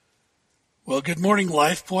Well, good morning,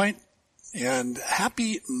 LifePoint, and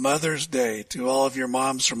happy Mother's Day to all of your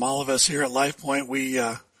moms from all of us here at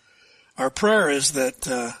LifePoint. Our prayer is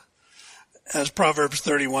that, as Proverbs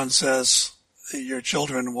 31 says, your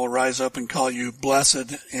children will rise up and call you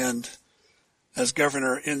blessed, and as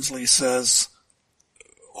Governor Inslee says,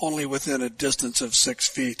 only within a distance of 6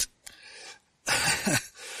 feet.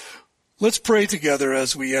 Let's pray together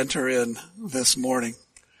as we enter in this morning.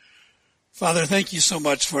 Father, thank you so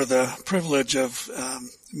much for the privilege of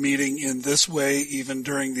meeting in this way, even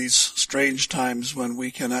during these strange times when we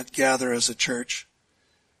cannot gather as a church.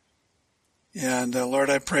 And Lord,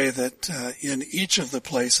 I pray that in each of the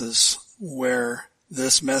places where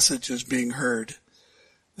this message is being heard,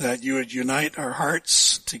 that you would unite our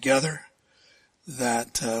hearts together,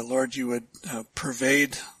 that, Lord, you would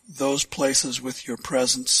pervade those places with your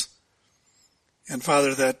presence. And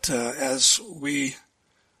Father, that as we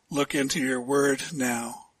look into your word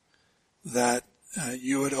now, that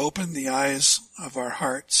you would open the eyes of our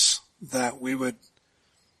hearts, that we would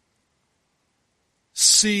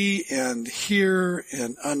see and hear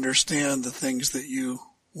and understand the things that you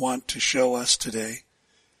want to show us today.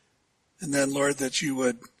 And then, Lord, that you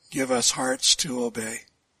would give us hearts to obey.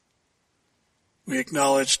 We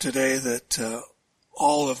acknowledge today that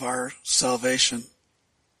all of our salvation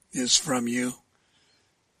is from you,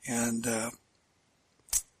 and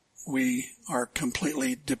we are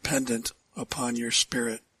completely dependent upon your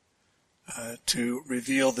Spirit to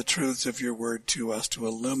reveal the truths of your word to us, to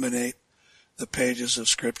illuminate the pages of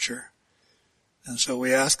Scripture. And so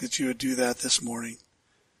we ask that you would do that this morning.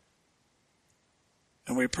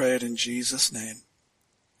 And we pray it in Jesus' name.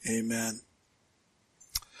 Amen.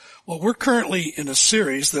 Well, we're currently in a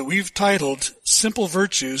series that we've titled Simple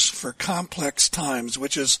Virtues for Complex Times,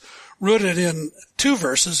 which is rooted in 2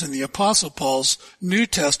 verses in the Apostle Paul's New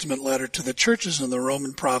Testament letter to the churches in the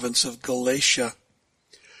Roman province of Galatia.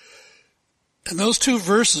 And those 2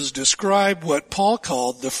 verses describe what Paul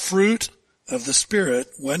called the fruit of the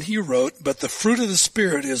Spirit when he wrote, "But the fruit of the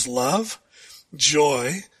Spirit is love,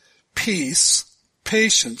 joy, peace,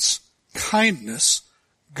 patience, kindness,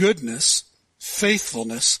 goodness,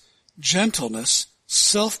 faithfulness, gentleness,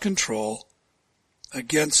 self-control.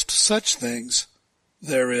 Against such things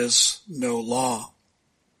there is no law."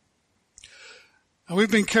 Now, we've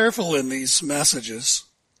been careful in these messages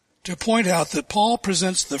to point out that Paul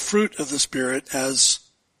presents the fruit of the Spirit as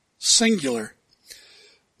singular,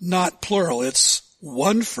 not plural. It's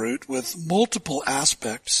one fruit with multiple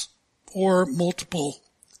aspects or multiple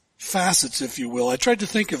facets, if you will. I tried to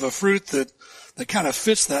think of a fruit that kind of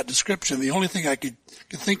fits that description. The only thing I could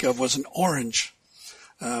think of was an orange,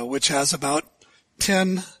 which has about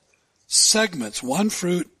 10 segments. One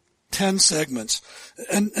fruit, 10 segments.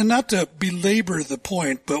 And not to belabor the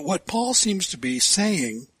point, but what Paul seems to be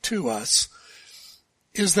saying to us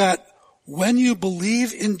is that when you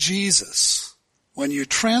believe in Jesus, when you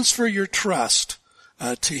transfer your trust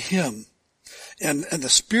to Him, and the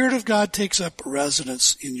Spirit of God takes up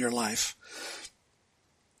residence in your life,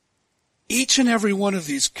 each and every one of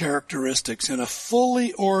these characteristics in a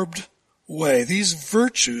fully orbed way, these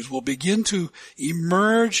virtues will begin to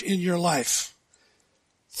emerge in your life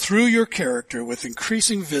through your character with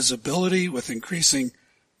increasing visibility, with increasing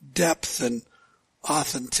depth and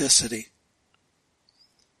authenticity.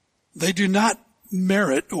 They do not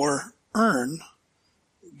merit or earn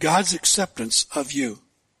God's acceptance of you.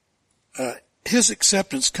 His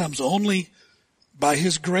acceptance comes only by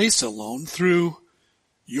His grace alone, through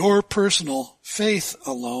your personal faith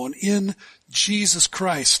alone, in Jesus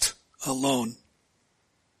Christ alone.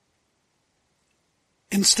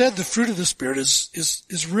 Instead, the fruit of the Spirit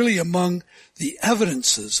is really among the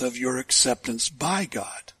evidences of your acceptance by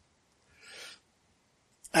God.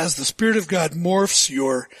 As the Spirit of God morphs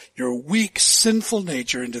your weak, sinful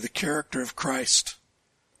nature into the character of Christ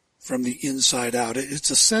from the inside out, it's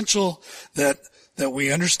essential that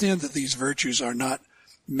we understand that these virtues are not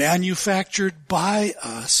manufactured by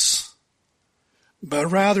us, but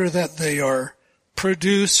rather that they are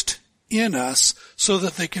produced in us so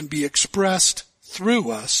that they can be expressed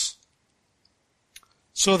through us,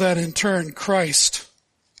 so that in turn Christ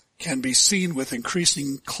can be seen with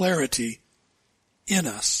increasing clarity in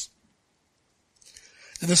us.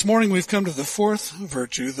 And this morning we've come to the 4th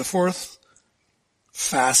virtue, the 4th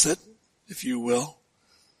facet, if you will,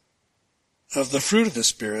 of the fruit of the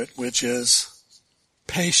Spirit, which is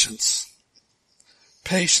patience.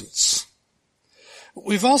 Patience.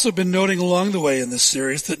 We've also been noting along the way in this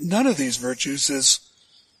series that none of these virtues is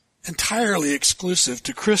entirely exclusive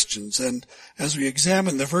to Christians. And as we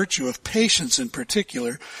examine the virtue of patience in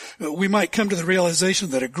particular, we might come to the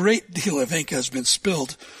realization that a great deal of ink has been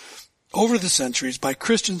spilled over the centuries by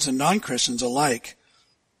Christians and non-Christians alike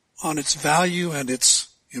on its value and its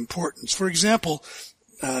importance. For example,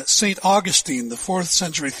 St. Augustine, the 4th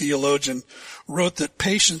century theologian, wrote that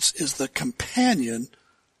patience is the companion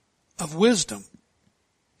of wisdom.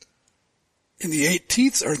 In the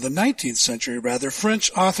 19th century,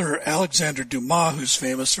 French author Alexandre Dumas, who's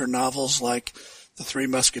famous for novels like The Three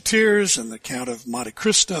Musketeers and The Count of Monte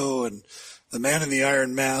Cristo and The Man in the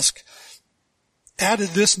Iron Mask, added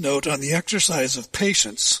this note on the exercise of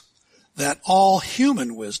patience, that all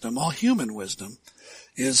human wisdom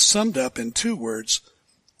is summed up in 2 words,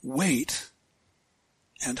 wait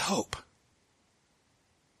and hope.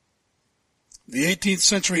 The 18th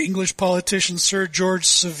century English politician Sir George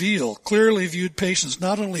Savile clearly viewed patience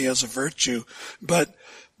not only as a virtue, but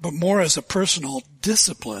more as a personal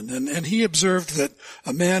discipline. And he observed that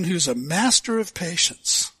a man who's a master of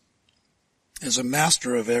patience is a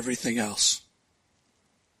master of everything else.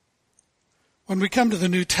 When we come to the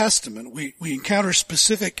New Testament, we encounter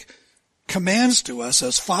specific commands to us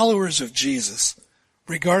as followers of Jesus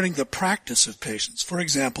regarding the practice of patience. For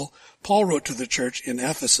example, Paul wrote to the church in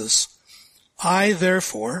Ephesus, I,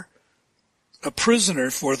 therefore, a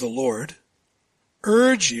prisoner for the Lord,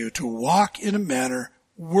 urge you to walk in a manner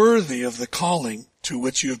worthy of the calling to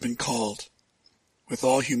which you have been called, with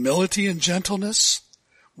all humility and gentleness,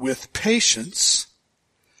 with patience,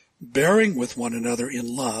 bearing with one another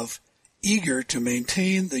in love, eager to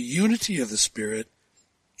maintain the unity of the Spirit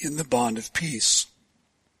in the bond of peace.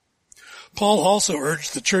 Paul also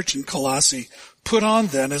urged the church in Colossae, put on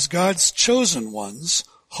then as God's chosen ones,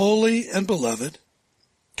 holy and beloved,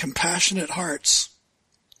 compassionate hearts,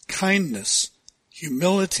 kindness,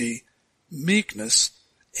 humility, meekness,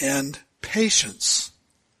 and patience,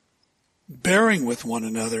 bearing with one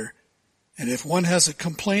another, and if one has a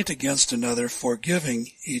complaint against another, forgiving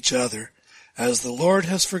each other. As the Lord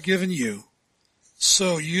has forgiven you,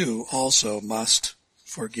 so you also must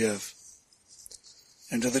forgive.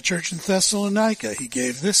 And to the church in Thessalonica, he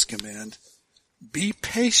gave this command, be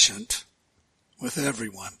patient with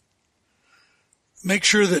everyone. Make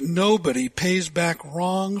sure that nobody pays back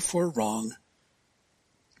wrong for wrong,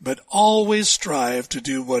 but always strive to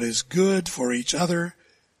do what is good for each other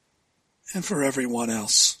and for everyone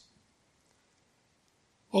else.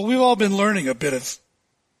 Well, we've all been learning a bit of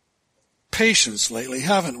patience lately,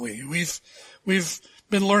 haven't we? We've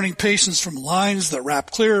been learning patience from lines that wrap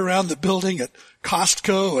clear around the building at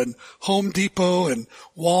Costco and Home Depot and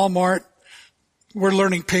Walmart. We're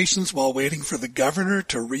learning patience while waiting for the governor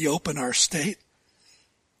to reopen our state.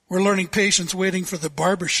 We're learning patience waiting for the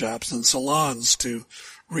barbershops and salons to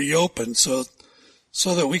reopen so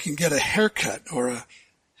that we can get a haircut or a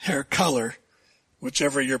hair color,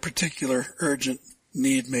 whichever your particular urgent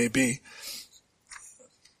need may be.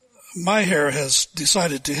 My hair has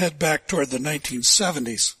decided to head back toward the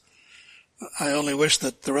 1970s. I only wish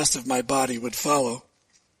that the rest of my body would follow.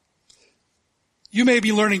 You may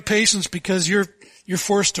be learning patience because you're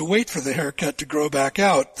forced to wait for the haircut to grow back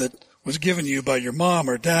out that was given you by your mom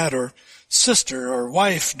or dad or sister or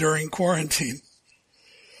wife during quarantine.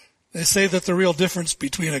 They say that the real difference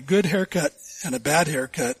between a good haircut and a bad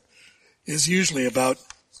haircut is usually about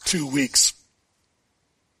 2 weeks.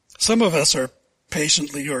 Some of us are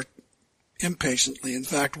patiently or impatiently, in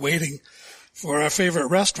fact, waiting for our favorite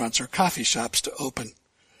restaurants or coffee shops to open.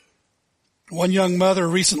 One young mother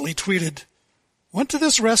recently tweeted, went to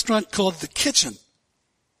this restaurant called The Kitchen.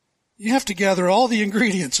 You have to gather all the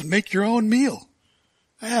ingredients and make your own meal.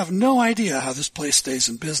 I have no idea how this place stays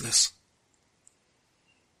in business.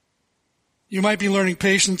 You might be learning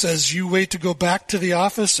patience as you wait to go back to the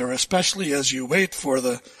office, or especially as you wait for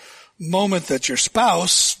the moment that your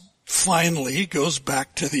spouse finally goes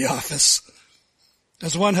back to the office.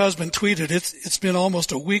 As one husband tweeted, it's been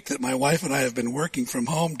almost a week that my wife and I have been working from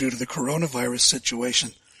home due to the coronavirus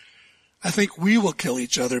situation. I think we will kill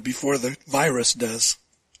each other before the virus does.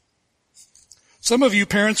 Some of you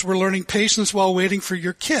parents were learning patience while waiting for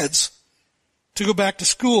your kids to go back to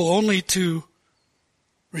school, only to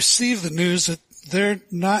receive the news that they're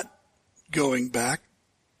not going back,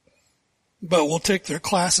 but will take their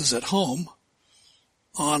classes at home,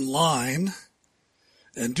 online,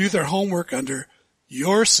 and do their homework under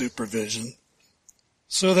your supervision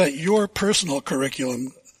so that your personal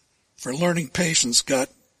curriculum for learning patience got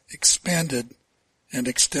expanded and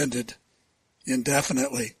extended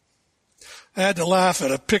indefinitely. I had to laugh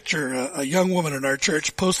at a picture a young woman in our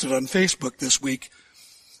church posted on Facebook this week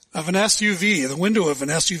of an SUV, the window of an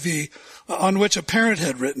SUV, on which a parent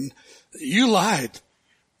had written, "You lied.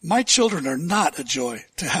 My children are not a joy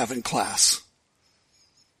to have in class."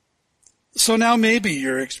 So now maybe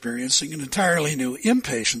you're experiencing an entirely new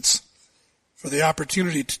impatience for the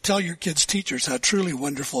opportunity to tell your kids' teachers how truly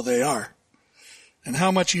wonderful they are, and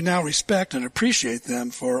how much you now respect and appreciate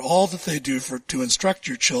them for all that they do to instruct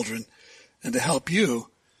your children and to help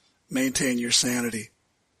you maintain your sanity.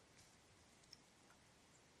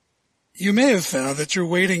 You may have found that you're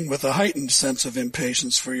waiting with a heightened sense of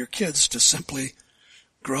impatience for your kids to simply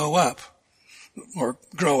grow up or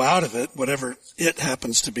grow out of it, whatever it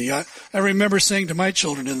happens to be. I remember saying to my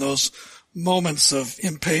children in those moments of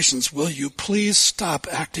impatience, will you please stop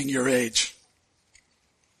acting your age?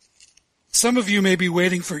 Some of you may be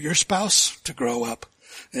waiting for your spouse to grow up,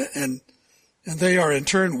 and they are in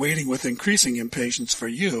turn waiting with increasing impatience for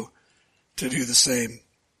you to do the same.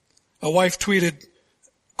 A wife tweeted,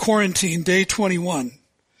 "Quarantine day 21,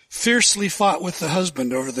 fiercely fought with the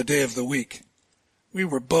husband over the day of the week. We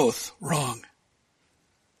were both wrong."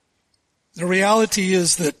 The reality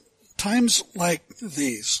is that times like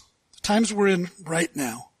these, the times we're in right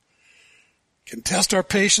now, can test our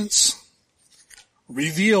patience,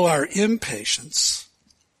 reveal our impatience,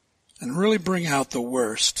 and really bring out the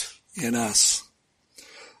worst in us.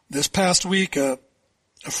 This past week, a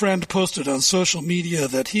friend posted on social media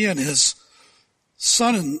that he and his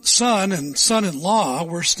son and son-in-law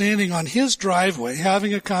were standing on his driveway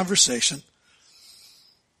having a conversation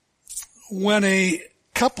when a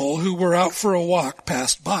couple who were out for a walk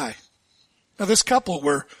passed by. Now, this couple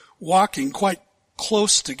were walking quite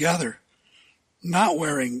close together, not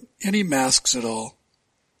wearing any masks at all.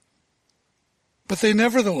 But they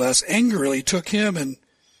nevertheless angrily took him and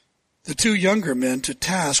the two younger men to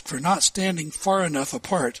task for not standing far enough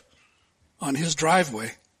apart on his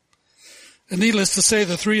driveway. And needless to say,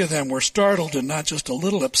 the three of them were startled and not just a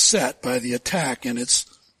little upset by the attack and its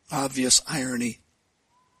obvious irony.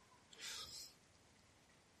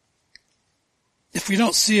 If we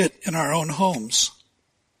don't see it in our own homes,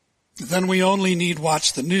 then we only need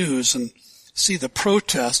watch the news and see the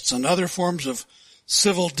protests and other forms of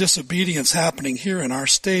civil disobedience happening here in our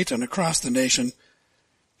state and across the nation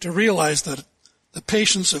to realize that the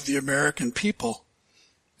patience of the American people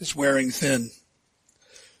is wearing thin.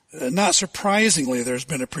 Not surprisingly, there's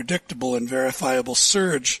been a predictable and verifiable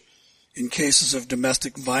surge in cases of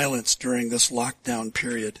domestic violence during this lockdown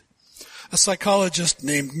period. A psychologist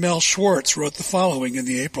named Mel Schwartz wrote the following in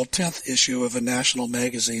the April 10th issue of a national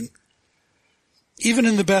magazine. Even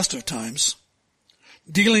in the best of times,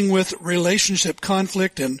 dealing with relationship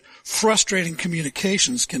conflict and frustrating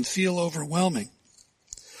communications can feel overwhelming.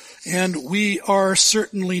 And we are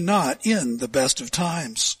certainly not in the best of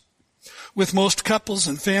times. With most couples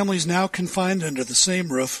and families now confined under the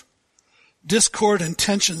same roof, discord and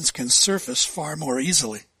tensions can surface far more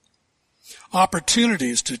easily.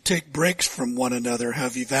 Opportunities to take breaks from one another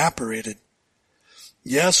have evaporated.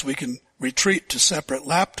 Yes, we can retreat to separate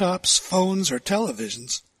laptops, phones, or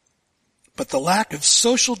televisions, but the lack of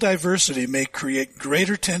social diversity may create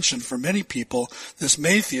greater tension for many people. This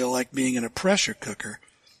may feel like being in a pressure cooker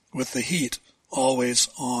with the heat always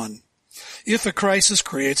on. If a crisis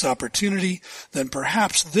creates opportunity, then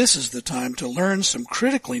perhaps this is the time to learn some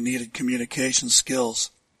critically needed communication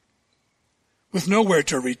skills. With nowhere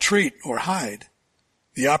to retreat or hide,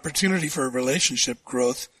 the opportunity for relationship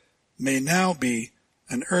growth may now be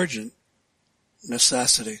an urgent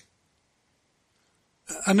necessity.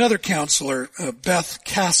 Another counselor, Beth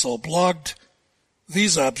Castle, blogged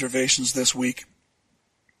these observations this week.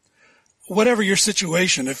 Whatever your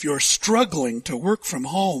situation, if you're struggling to work from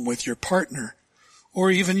home with your partner or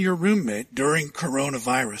even your roommate during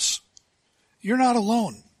coronavirus, you're not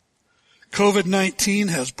alone. COVID-19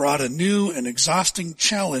 has brought a new and exhausting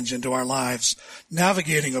challenge into our lives,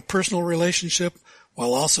 navigating a personal relationship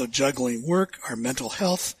while also juggling work, our mental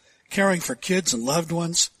health, caring for kids and loved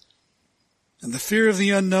ones, and the fear of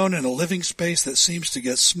the unknown in a living space that seems to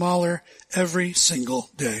get smaller every single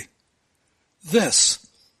day. This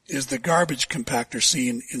is the garbage compactor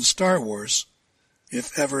scene in Star Wars,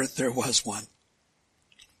 if ever there was one.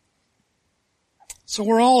 So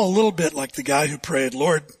we're all a little bit like the guy who prayed,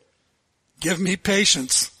 Lord, give me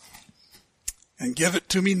patience and give it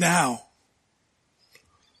to me now.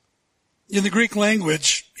 In the Greek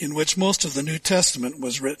language in which most of the New Testament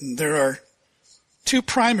was written, there are two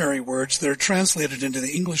primary words that are translated into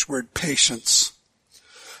the English word patience.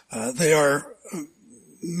 They are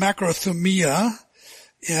macrothumia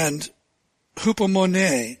and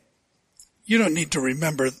hupomone. You don't need to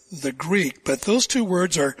remember the Greek, but those two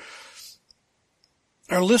words are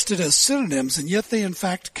listed as synonyms, and yet they in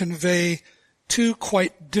fact convey two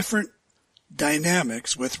quite different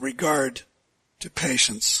dynamics with regard to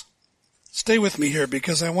patience. Stay with me here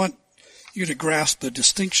because I want you to grasp the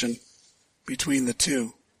distinction between the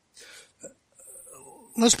two.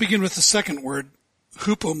 let's begin with the second word,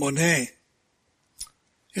 hupomone.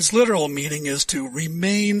 Its literal meaning is to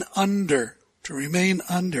remain under, to remain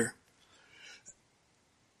under.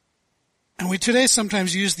 And we today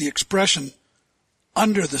sometimes use the expression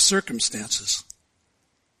under the circumstances.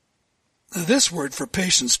 This word for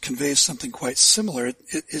patience conveys something quite similar.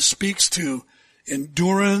 It speaks to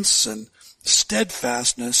endurance and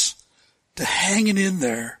steadfastness, to hanging in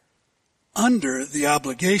there under the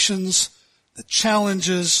obligations, the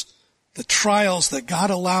challenges, the trials that God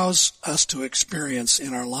allows us to experience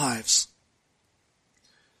in our lives.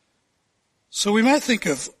 So we might think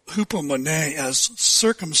of hupomone as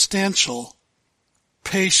circumstantial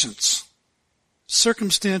patience.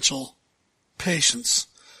 Circumstantial patience.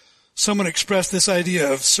 Someone expressed this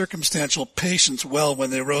idea of circumstantial patience well when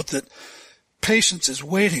they wrote that patience is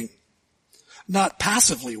waiting, not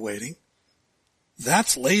passively waiting.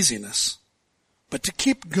 That's laziness. But to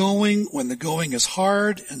keep going when the going is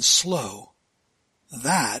hard and slow,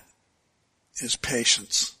 that is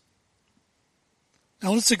patience.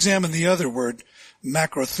 Now let's examine the other word,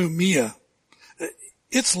 macrothumia.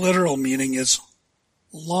 Its literal meaning is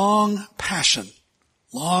long passion.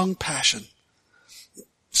 Long passion.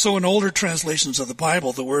 So in older translations of the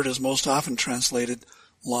Bible, the word is most often translated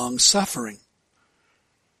long suffering.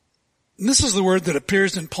 And this is the word that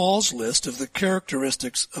appears in Paul's list of the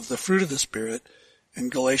characteristics of the fruit of the Spirit in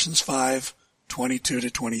Galatians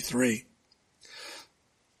 5:22-23.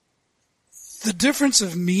 The difference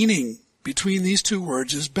of meaning between these two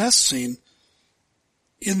words is best seen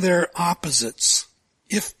in their opposites.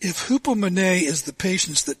 If hupomone is the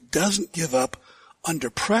patience that doesn't give up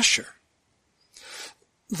under pressure,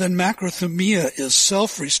 then macrothumia is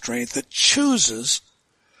self-restraint that chooses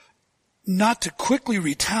not to quickly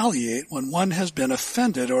retaliate when one has been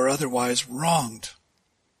offended or otherwise wronged.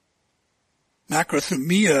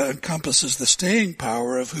 Macrothumia encompasses the staying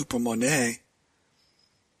power of hupomone,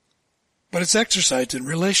 but it's exercised in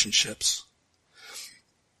relationships.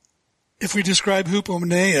 If we describe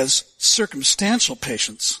hupomone as circumstantial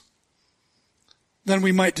patience, then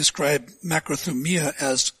we might describe macrothumia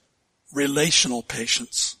as relational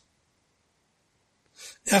patience.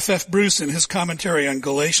 F. Bruce, in his commentary on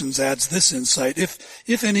Galatians, adds this insight.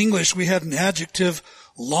 If in English we had an adjective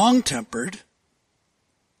long-tempered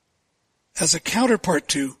as a counterpart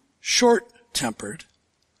to short-tempered,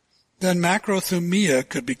 then macrothumia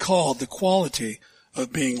could be called the quality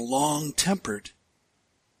of being long-tempered,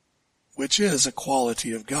 which is a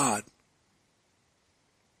quality of God.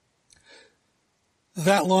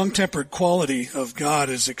 That long-tempered quality of God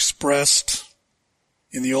is expressed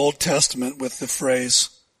in the Old Testament with the phrase,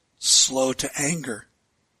 slow to anger.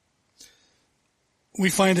 We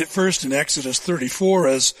find it first in Exodus 34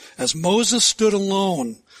 as Moses stood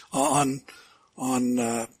alone on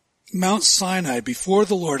Mount Sinai before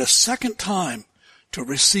the Lord a second time to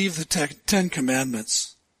receive the Ten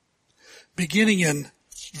Commandments. Beginning in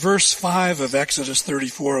verse 5 of Exodus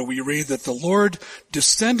 34, we read that the Lord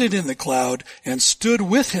descended in the cloud and stood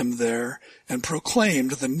with him there and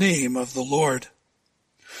proclaimed the name of the Lord.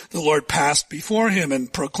 The Lord passed before him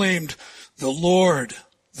and proclaimed, the Lord,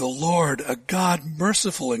 a God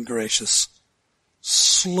merciful and gracious,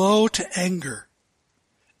 slow to anger,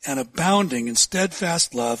 and abounding in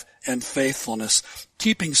steadfast love and faithfulness,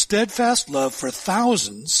 keeping steadfast love for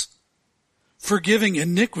thousands, forgiving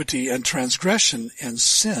iniquity and transgression and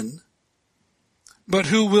sin, but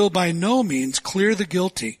who will by no means clear the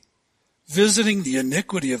guilty, visiting the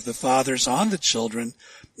iniquity of the fathers on the children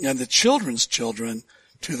and the children's children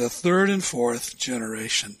to the third and fourth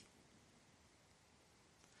generation.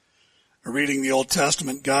 Reading the Old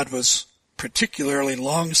Testament, God was particularly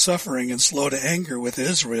long-suffering and slow to anger with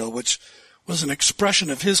Israel, which was an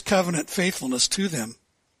expression of his covenant faithfulness to them.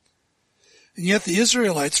 And yet the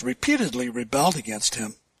Israelites repeatedly rebelled against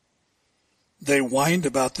him. They whined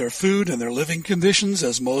about their food and their living conditions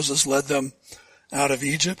as Moses led them out of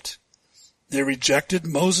Egypt. They rejected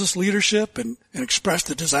Moses' leadership and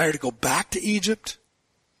expressed a desire to go back to Egypt.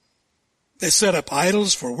 They set up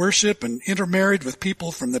idols for worship and intermarried with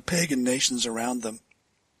people from the pagan nations around them.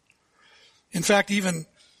 In fact, even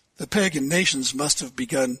the pagan nations must have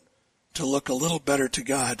begun to look a little better to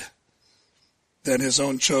God than his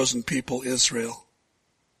own chosen people, Israel.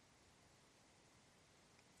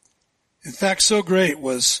 In fact, so great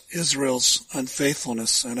was Israel's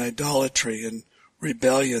unfaithfulness and idolatry and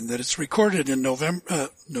rebellion that it's recorded in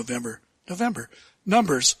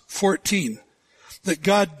Numbers 14. That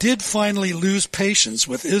God did finally lose patience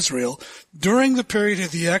with Israel during the period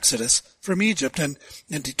of the Exodus from Egypt and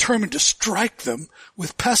determined to strike them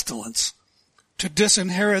with pestilence, to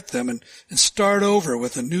disinherit them and start over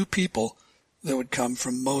with a new people that would come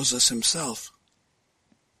from Moses himself.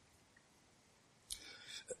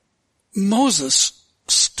 Moses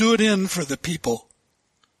stood in for the people.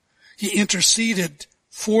 He interceded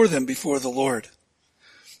for them before the Lord.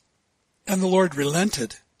 And the Lord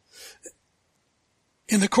relented.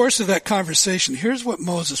 In the course of that conversation, here's what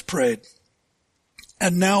Moses prayed.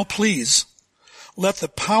 And now please, let the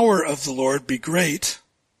power of the Lord be great,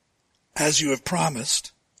 as you have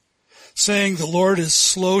promised, saying the Lord is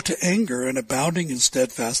slow to anger and abounding in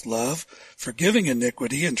steadfast love, forgiving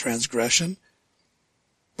iniquity and transgression,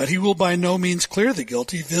 but he will by no means clear the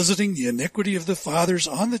guilty, visiting the iniquity of the fathers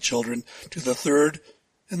on the children to the third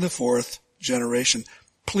and the fourth generation.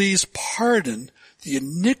 Please pardon the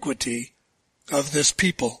iniquity of this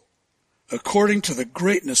people, according to the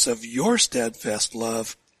greatness of your steadfast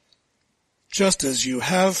love, just as you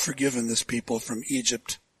have forgiven this people from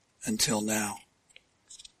Egypt until now.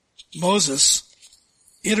 Moses,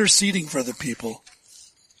 interceding for the people,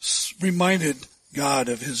 reminded God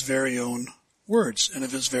of his very own words and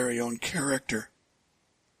of his very own character.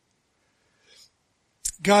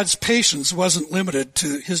 God's patience wasn't limited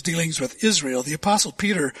to his dealings with Israel. The Apostle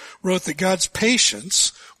Peter wrote that God's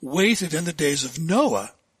patience waited in the days of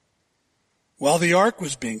Noah while the ark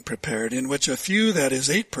was being prepared, in which a few, that is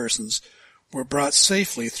 8 persons, were brought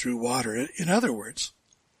safely through water. In other words,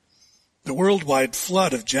 the worldwide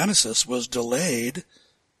flood of Genesis was delayed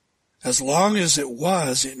as long as it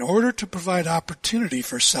was in order to provide opportunity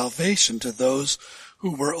for salvation to those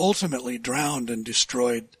who were ultimately drowned and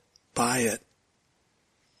destroyed by it.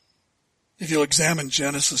 If you'll examine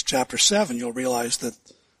Genesis chapter 7, you'll realize that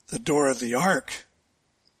the door of the ark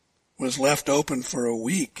was left open for a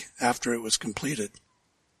week after it was completed,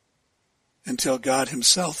 until God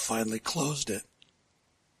himself finally closed it.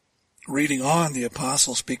 Reading on, the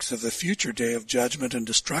apostle speaks of the future day of judgment and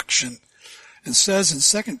destruction, and says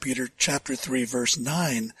in 2 Peter chapter 3 verse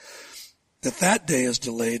 9 that day is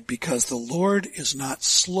delayed because the Lord is not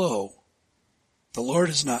slow. The Lord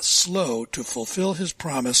is not slow to fulfill his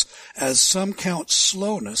promise, as some count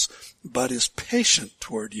slowness, but is patient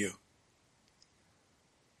toward you,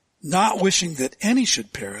 not wishing that any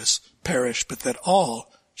should perish, but that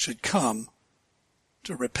all should come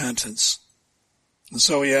to repentance. And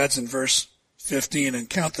so he adds in verse 15, and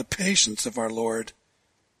count the patience of our Lord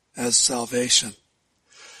as salvation.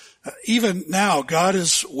 Even now, God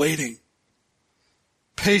is waiting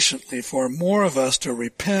patiently for more of us to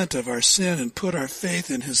repent of our sin and put our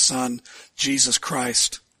faith in his Son, Jesus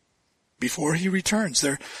Christ, before he returns.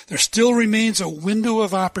 There still remains a window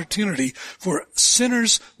of opportunity for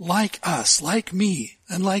sinners like us, like me,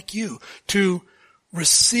 and like you, to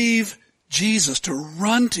receive Jesus, to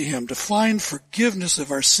run to him, to find forgiveness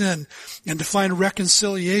of our sin, and to find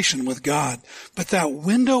reconciliation with God. But that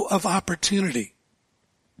window of opportunity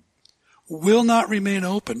will not remain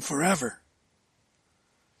open forever.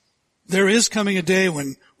 There is coming a day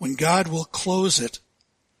when God will close it.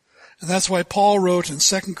 And that's why Paul wrote in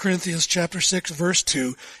 2 Corinthians chapter 6 verse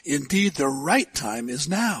 2, indeed the right time is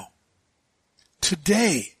now.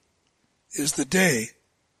 Today is the day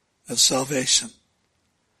of salvation.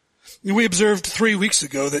 We observed 3 weeks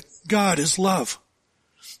ago that God is love.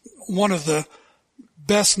 One of the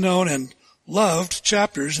best known and loved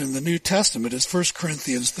chapters in the New Testament is 1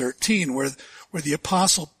 Corinthians 13, where the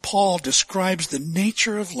Apostle Paul describes the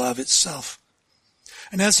nature of love itself.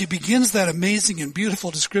 And as he begins that amazing and beautiful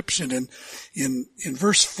description in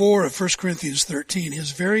verse 4 of 1 Corinthians 13,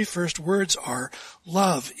 his very first words are,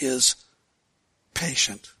 love is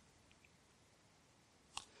patient.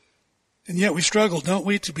 And yet we struggle, don't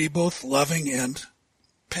we, to be both loving and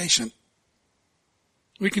patient.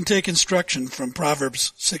 We can take instruction from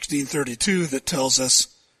Proverbs 16:32 that tells us,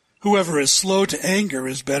 whoever is slow to anger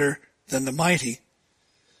is better than the mighty,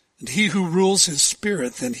 and he who rules his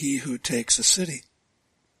spirit than he who takes a city.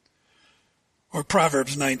 Or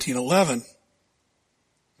Proverbs 19:11,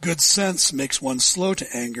 good sense makes one slow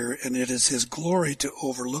to anger, and it is his glory to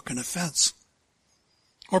overlook an offense.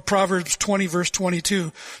 Or Proverbs 20 verse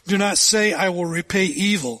 22, do not say, I will repay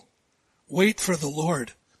evil. Wait for the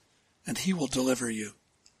Lord, and he will deliver you.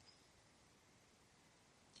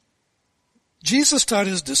 Jesus taught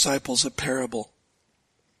his disciples a parable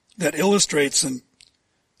that illustrates and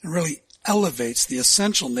really elevates the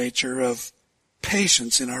essential nature of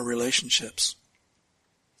patience in our relationships.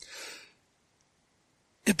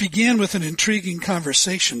 It began with an intriguing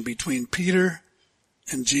conversation between Peter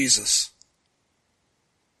and Jesus.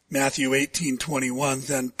 Matthew 18:21,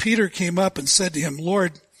 then Peter came up and said to him,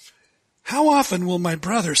 Lord, how often will my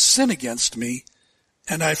brother sin against me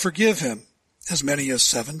and I forgive him? As many as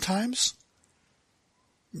 7 times?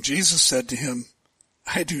 Jesus said to him,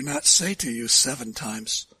 I do not say to you 7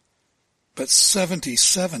 times, but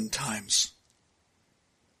 77 times.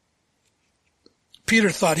 Peter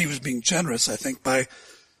thought he was being generous, I think, by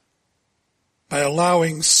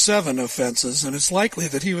allowing 7 offenses, and it's likely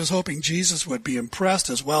that he was hoping Jesus would be impressed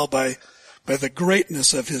as well by the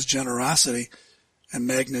greatness of his generosity and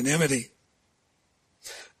magnanimity.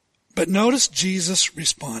 But notice Jesus'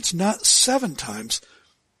 response, not 7 times,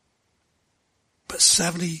 but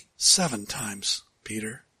 77 times,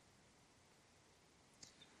 Peter.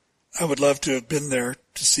 I would love to have been there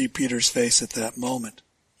to see Peter's face at that moment.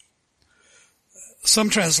 Some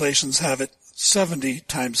translations have it 70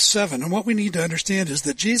 times 7. And what we need to understand is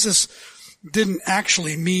that Jesus didn't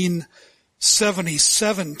actually mean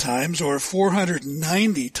 77 times or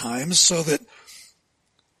 490 times, so that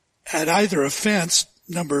at either offense,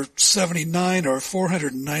 number 79 or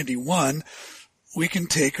 491, we can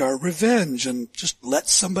take our revenge and just let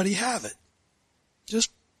somebody have it.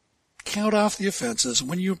 Just count off the offenses. And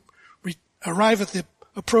when you arrive at the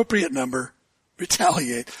appropriate number,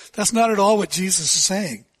 retaliate. That's not at all what Jesus is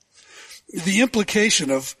saying. The implication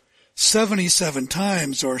of 77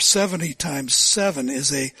 times or 70 times 7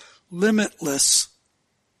 is a limitless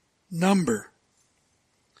number.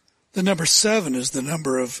 The number 7 is the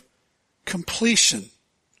number of completion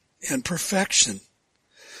and perfection.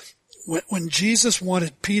 When Jesus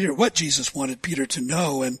wanted Peter, what Jesus wanted Peter to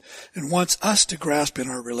know and wants us to grasp in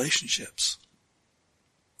our relationships,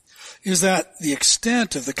 is that the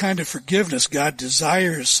extent of the kind of forgiveness God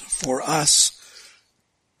desires for us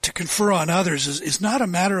to confer on others is not a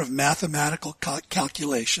matter of mathematical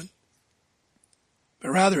calculation, but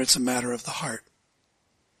rather it's a matter of the heart.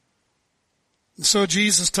 And so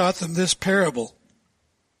Jesus taught them this parable.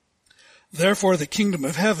 Therefore the kingdom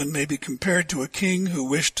of heaven may be compared to a king who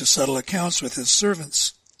wished to settle accounts with his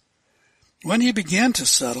servants. When he began to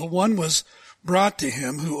settle, one was brought to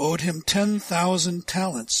him who owed him 10,000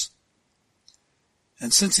 talents.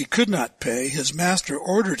 And since he could not pay, his master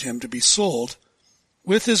ordered him to be sold,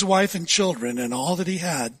 with his wife and children and all that he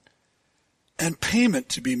had, and payment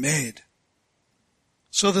to be made.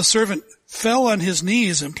 So the servant fell on his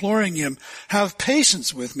knees, imploring him, "Have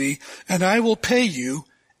patience with me, and I will pay you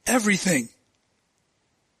everything."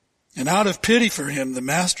 And out of pity for him, the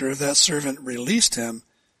master of that servant released him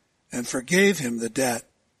and forgave him the debt.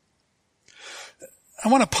 I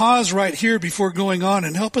want to pause right here before going on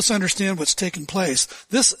and help us understand what's taken place.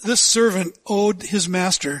 This servant owed his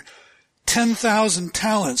master 10,000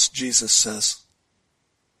 talents, Jesus says.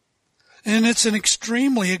 And it's an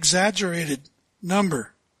extremely exaggerated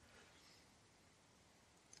number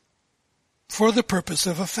for the purpose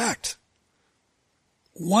of effect.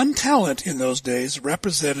 1 talent in those days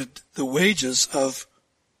represented the wages of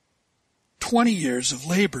 20 years of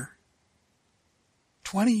labor.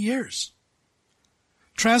 20 years.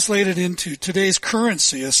 Translated into today's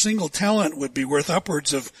currency, a single talent would be worth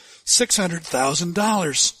upwards of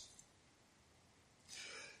 $600,000.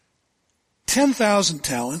 10,000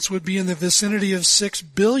 talents would be in the vicinity of $6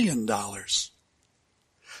 billion.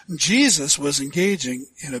 Jesus was engaging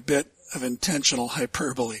in a bit of intentional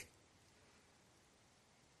hyperbole.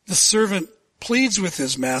 The servant pleads with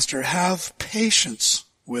his master, "Have patience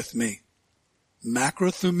with me."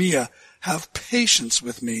 Macrothumia, have patience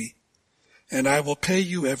with me, and I will pay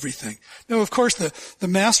you everything. Now, of course, the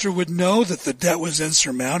master would know that the debt was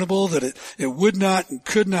insurmountable, that it would not and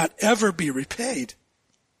could not ever be repaid,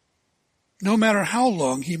 no matter how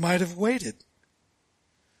long he might have waited.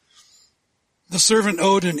 The servant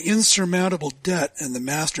owed an insurmountable debt, and the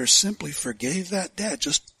master simply forgave that debt,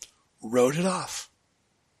 just wrote it off.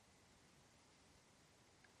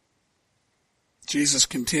 Jesus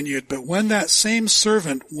continued, "But when that same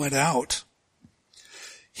servant went out,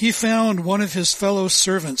 he found one of his fellow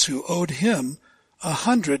servants who owed him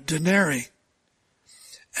 100 denarii.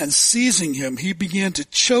 And seizing him, he began to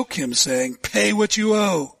choke him, saying, 'Pay what you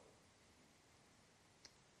owe.'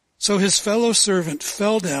 So his fellow servant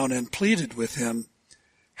fell down and pleaded with him,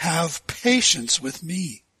 'Have patience with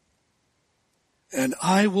me, and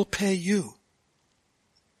I will pay you.'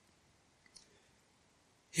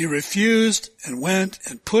 He refused and went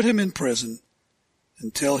and put him in prison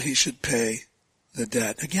until he should pay the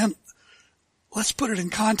debt." Again, let's put it in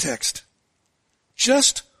context.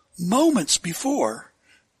 Just moments before,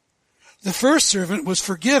 the first servant was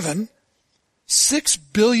forgiven $6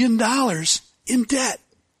 billion in debt,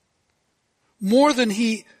 more than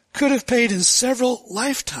he could have paid in several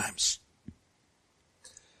lifetimes,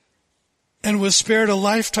 and was spared a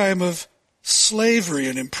lifetime of slavery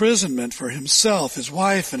and imprisonment for himself, his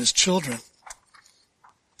wife, and his children.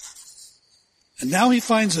 And now he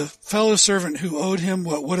finds a fellow servant who owed him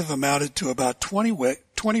what would have amounted to about 20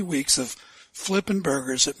 weeks of flippin'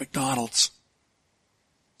 burgers at McDonald's,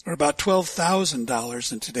 or about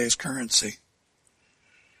 $12,000 in today's currency.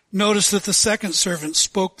 Notice that the second servant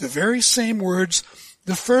spoke the very same words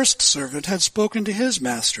the first servant had spoken to his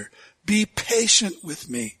master. Be patient with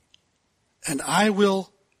me, and I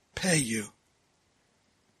will pay you.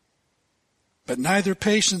 But neither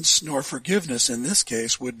patience nor forgiveness in this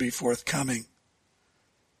case would be forthcoming.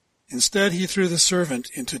 Instead, he threw the servant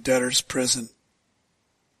into debtor's prison.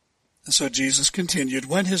 And so Jesus continued,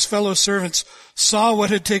 when his fellow servants saw what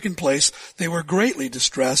had taken place, they were greatly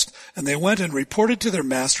distressed, and they went and reported to their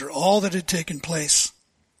master all that had taken place.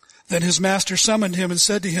 Then his master summoned him and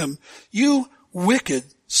said to him, you wicked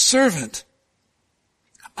servant,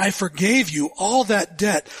 I forgave you all that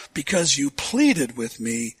debt because you pleaded with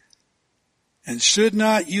me. And should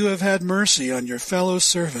not you have had mercy on your fellow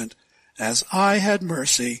servant as I had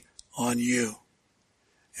mercy on you?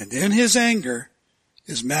 And in his anger,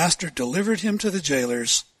 his master delivered him to the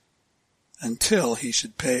jailers until he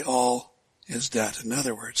should pay all his debt. In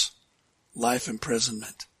other words, life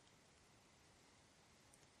imprisonment.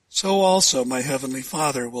 So also my heavenly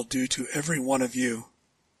Father will do to every one of you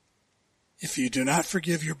if you do not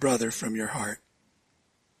forgive your brother from your heart.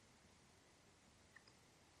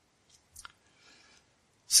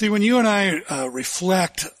 See, when you and I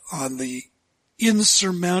reflect on the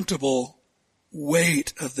insurmountable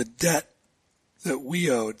weight of the debt that we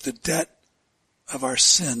owed, the debt of our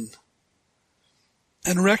sin,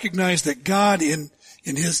 and recognize that God in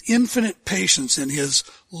his infinite patience, in his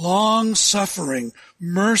long-suffering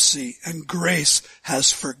mercy and grace,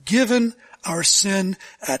 has forgiven our sin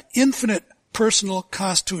at infinite personal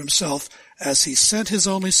cost to himself as he sent his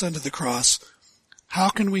only Son to the cross, how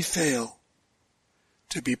can we fail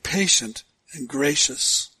to be patient and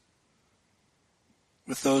gracious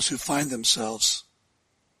with those who find themselves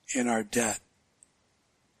in our debt?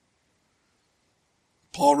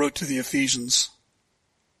 Paul wrote to the Ephesians,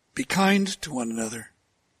 be kind to one another,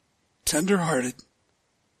 tender-hearted,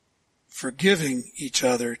 forgiving each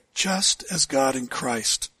other, just as God in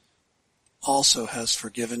Christ also has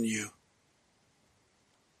forgiven you.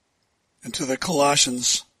 And to the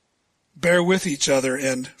Colossians, bear with each other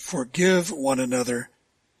and forgive one another.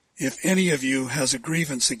 If any of you has a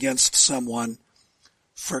grievance against someone,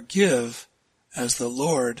 forgive as the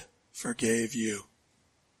Lord forgave you.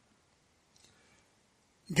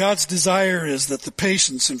 God's desire is that the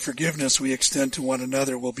patience and forgiveness we extend to one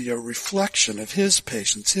another will be a reflection of his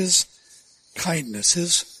patience, his kindness,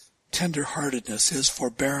 his tenderheartedness, his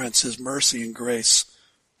forbearance, his mercy and grace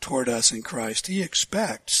toward us in Christ. He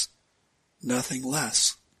expects nothing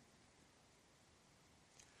less.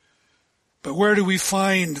 But where do we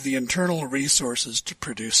find the internal resources to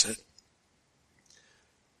produce it?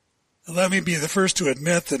 Let me be the first to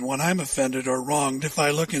admit that when I'm offended or wronged, if I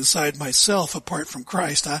look inside myself apart from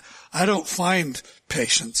Christ, I don't find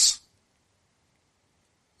patience.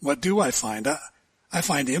 What do I find? I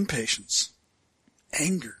find impatience,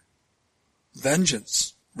 anger,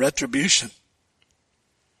 vengeance, retribution.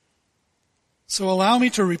 So allow me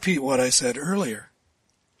to repeat what I said earlier.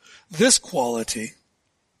 This quality,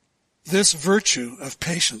 this virtue of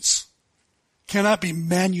patience, cannot be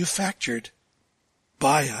manufactured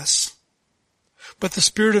by us, but the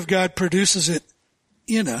Spirit of God produces it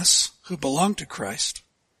in us who belong to Christ,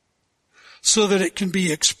 so that it can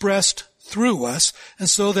be expressed through us, and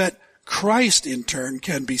so that Christ in turn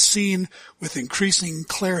can be seen with increasing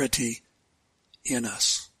clarity in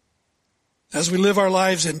us. As we live our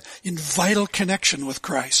lives in vital connection with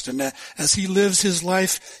Christ, and as he lives his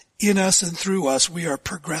life in us and through us, we are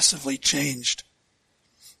progressively changed.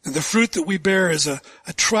 And the fruit that we bear is a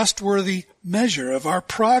trustworthy measure of our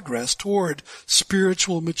progress toward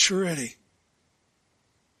spiritual maturity.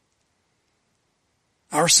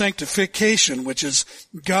 Our sanctification, which is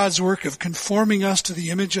God's work of conforming us to the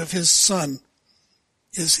image of his Son,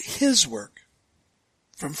 is his work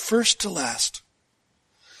from first to last.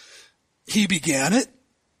 He began it,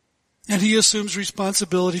 and he assumes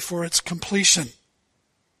responsibility for its completion.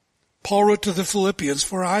 Paul wrote to the Philippians,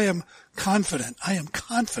 for I am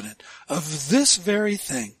confident of this very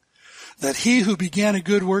thing, that he who began a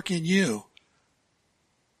good work in you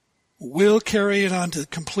will carry it on to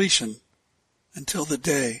completion until the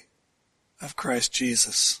day of Christ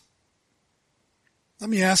Jesus. Let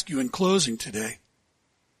me ask you in closing today,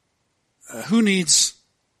 who needs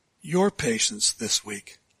your patience this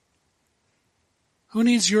week? Who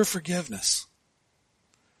needs your forgiveness?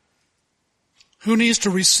 Who needs to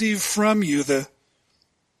receive from you the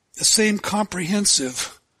same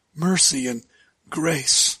comprehensive mercy and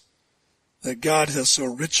grace that God has so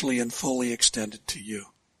richly and fully extended to you.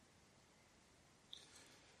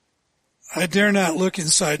 I dare not look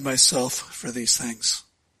inside myself for these things,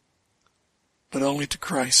 but only to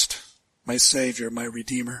Christ, my Savior, my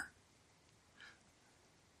Redeemer.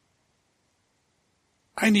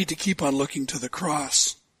 I need to keep on looking to the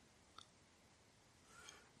cross,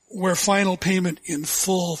 where final payment in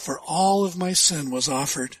full for all of my sin was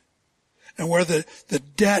offered, and where the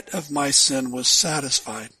debt of my sin was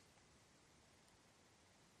satisfied.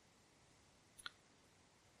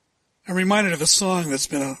 I'm reminded of a song that's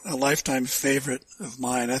been a lifetime favorite of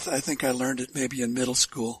mine. I think I learned it maybe in middle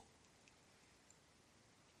school.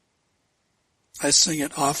 I sing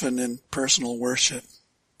it often in personal worship.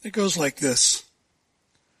 It goes like this.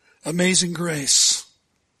 Amazing grace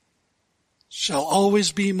shall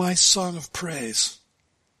always be my song of praise,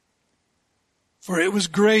 for it was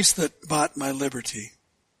grace that bought my liberty.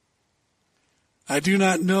 I do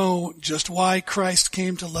not know just why Christ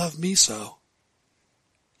came to love me so.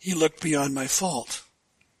 He looked beyond my fault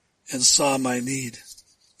and saw my need.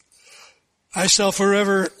 I shall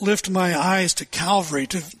forever lift my eyes to Calvary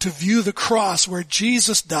to view the cross where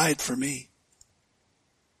Jesus died for me.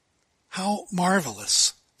 How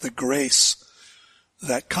marvelous the grace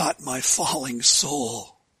that caught my falling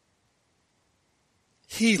soul.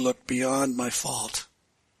 He looked beyond my fault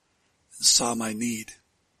and saw my need.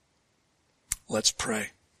 Let's pray.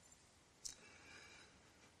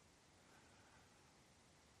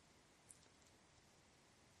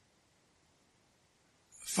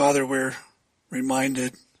 Father, we're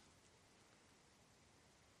reminded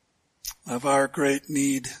of our great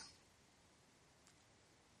need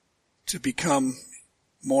to become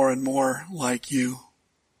more and more like you.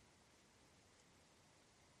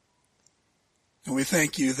 And we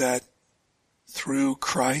thank you that through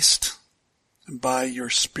Christ and by your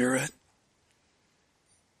Spirit,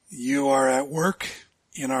 you are at work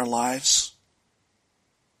in our lives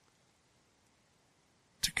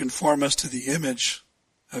to conform us to the image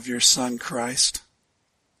of your Son, Christ.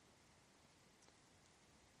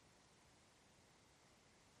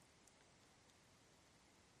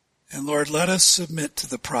 And Lord, let us submit to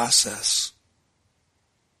the process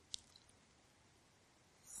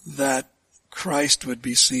that Christ would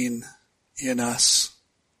be seen in us,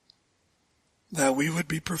 that we would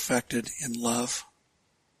be perfected in love,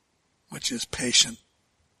 which is patient.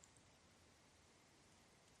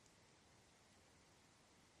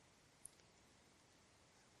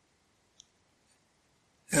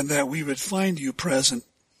 And that we would find you present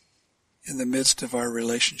in the midst of our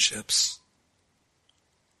relationships.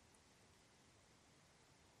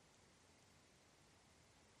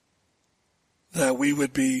 That we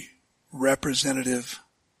would be representative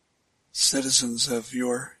citizens of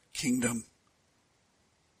your kingdom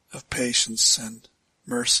of patience and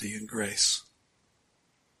mercy and grace.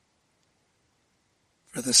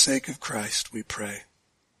 For the sake of Christ, we pray.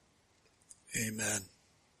 Amen.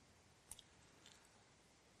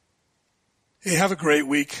 Hey, have a great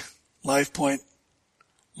week, Life Point.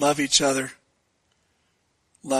 Love each other.